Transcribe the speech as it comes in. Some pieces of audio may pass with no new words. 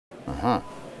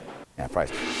Yeah,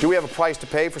 price. Do we have a price to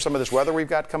pay for some of this weather we've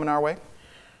got coming our way?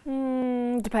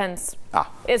 Depends.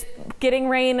 Is getting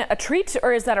rain a treat,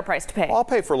 or is that a price to pay? I'll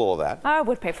pay for a little of that. I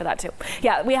would pay for that too.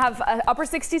 Yeah, we have upper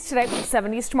 60s today,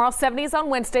 70s tomorrow, 70s on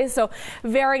Wednesday, so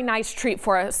very nice treat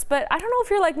for us. But I don't know if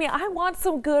you're like me, I want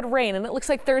some good rain, and it looks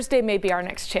like Thursday may be our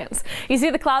next chance. You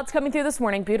see the clouds coming through this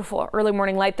morning, beautiful early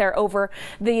morning light there over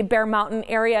the Bear Mountain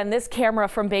area, and this camera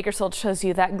from Bakersfield shows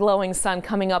you that glowing sun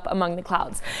coming up among the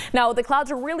clouds. Now, the clouds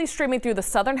are really streaming through the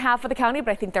southern half of the county,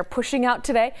 but I think they're pushing out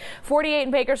today. 48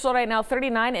 in Bakersfield right now,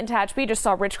 39 in Tehachapi. Just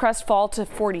saw Ridgecrest fall to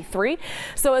 43.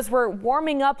 So as we're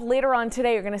warming up later on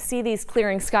today, you're going to see these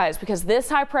clearing skies because this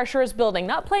high pressure is building,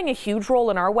 not playing a huge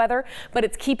role in our weather, but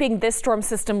it's keeping this storm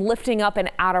system lifting up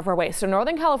and out of our way. So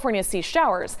Northern California sees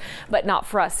showers, but not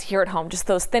for us here at home. Just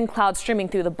those thin clouds streaming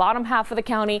through the bottom half of the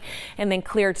county, and then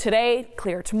clear today,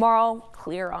 clear tomorrow,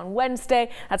 clear on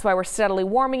Wednesday. That's why we're steadily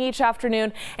warming each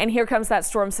afternoon. And here comes that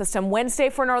storm system.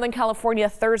 Wednesday for Northern California,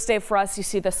 Thursday for us. You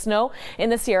see the snow in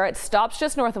the Sierra. It stops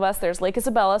just north of us. There's Lake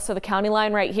Isabella, so the county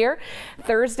line right here.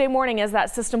 Thursday morning, as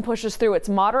that system pushes through, it's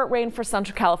moderate rain for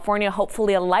Central California.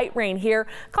 Hopefully a light rain here.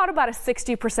 Caught about a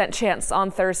 60% chance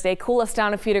on Thursday. Cool us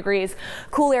down a few degrees.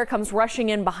 Cool air comes rushing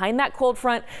in behind that cold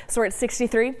front. So we're at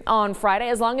 63 on Friday.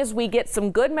 As long as we get some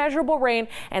good measurable rain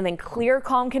and then clear,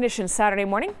 calm conditions Saturday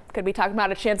morning, could be talking about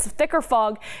a chance of thicker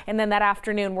fog, and then that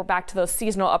afternoon we're back to those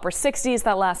seasonal upper 60s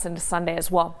that last into Sunday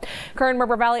as well. Kern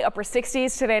River Valley upper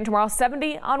 60s today and tomorrow,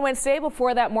 70 on Wednesday.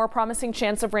 Before that, more promising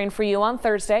chance of rain for you on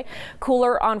Thursday.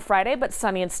 Cooler on Friday, but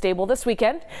sunny and stable this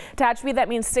weekend. Tehachapi, that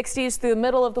means 60s through the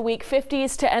middle of the week,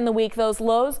 50s to end the week. Those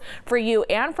lows for you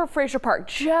and for Fraser Park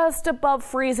just above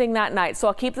freezing that night. So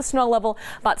I'll keep the snow level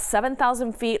about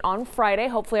 7,000 feet on Friday.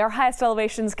 Hopefully our highest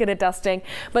elevations get a dusting,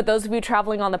 but those of you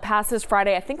traveling on the passes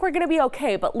Friday, I think we're going to be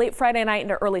okay, but late Friday night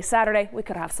into early Saturday, we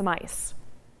could have some ice.